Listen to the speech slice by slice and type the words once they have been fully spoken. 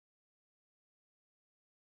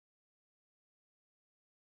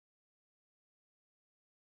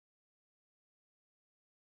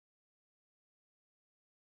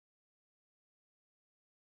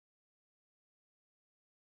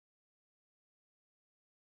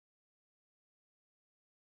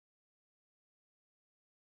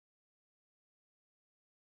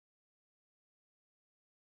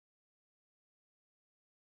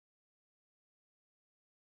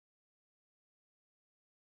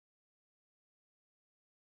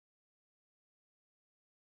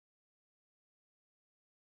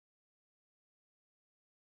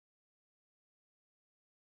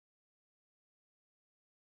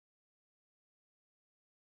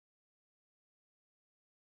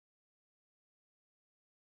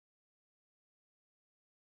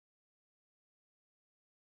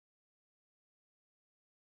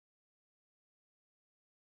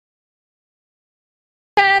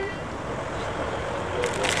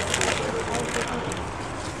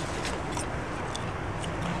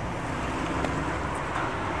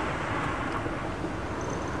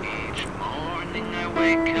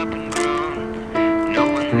wake up and groan.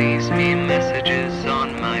 No one leaves me messages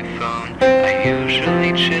on my phone. I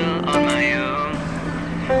usually chill on my own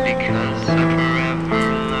because I'm forever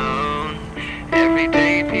alone. Every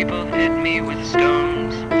day people hit me with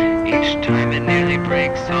stones. Each time it nearly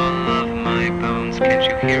breaks all of my bones. Can't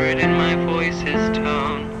you hear it in my voice's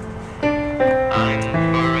tone? I'm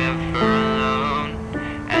forever alone,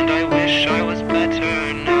 and I wish I was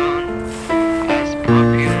better known. As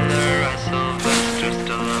popular as Sylvester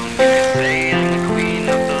Stallone, you could say I'm the queen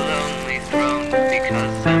of the lonely throne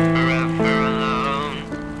because I'm forever alone.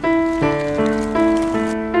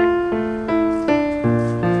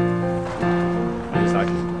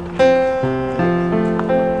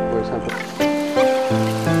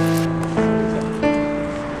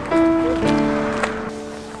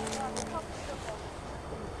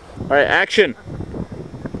 All right, action.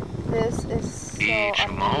 This is so Each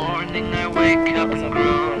morning I wake up and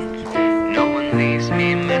groan. No one leaves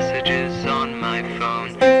me messages on my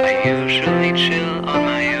phone. I usually chill on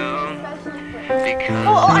my own because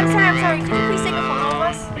I'm sorry. Could you please take a photo of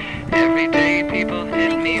us? every day people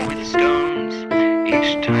hit me with stones.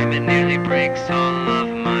 Each time it nearly breaks all of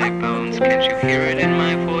my bones. Can't you hear it in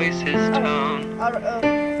my voice's tone? I'm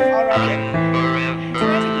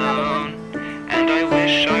forever alone, and I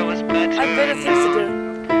wish I was better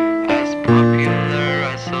known. As popular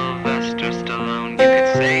as Sylvester Stallone, you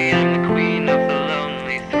could say I'm the queen of the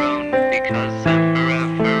lonely throne because I'm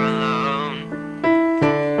forever alone.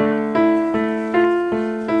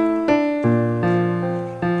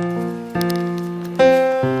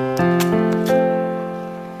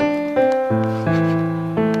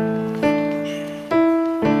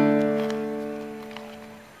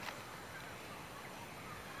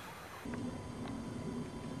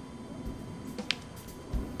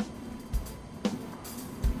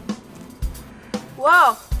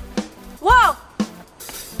 Whoa! Whoa!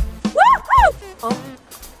 Woo-hoo! Oh.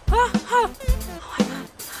 Oh my God.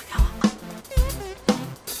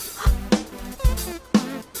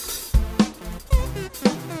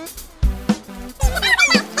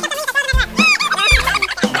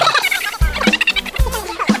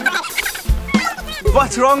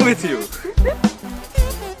 What's wrong with you?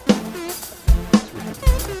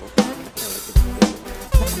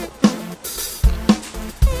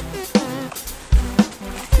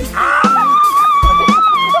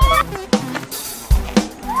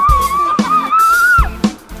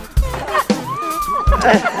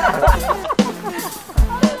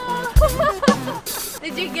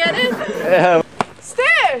 Did you get it? Yeah.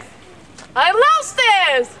 Stairs! I love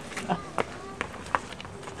stairs!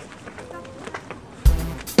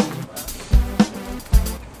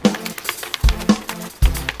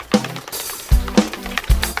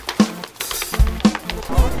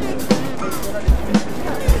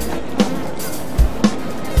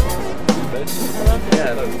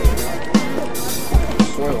 Yeah,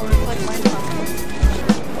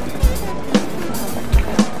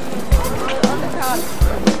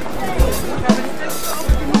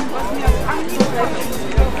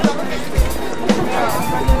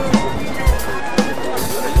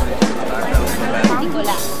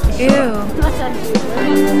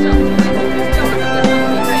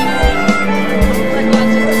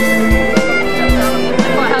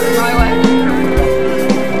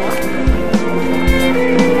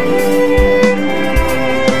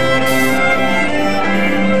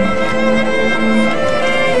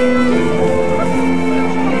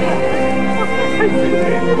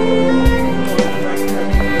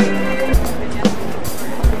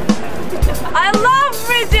 I love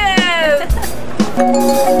bridges!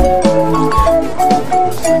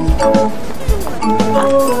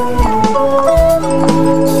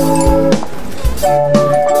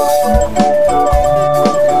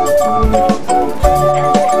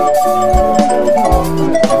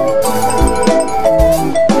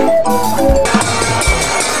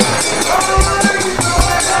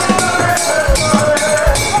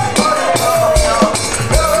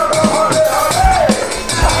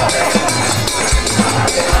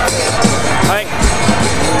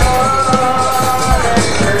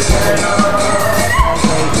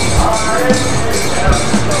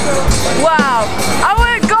 Wow, I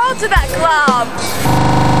want to go to that club.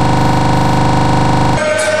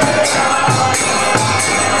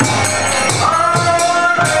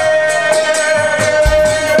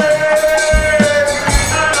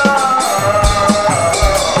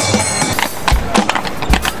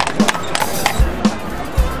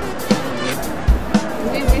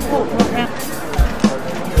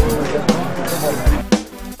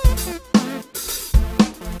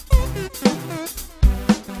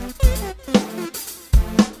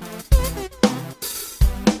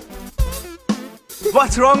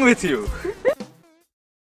 What's wrong with you?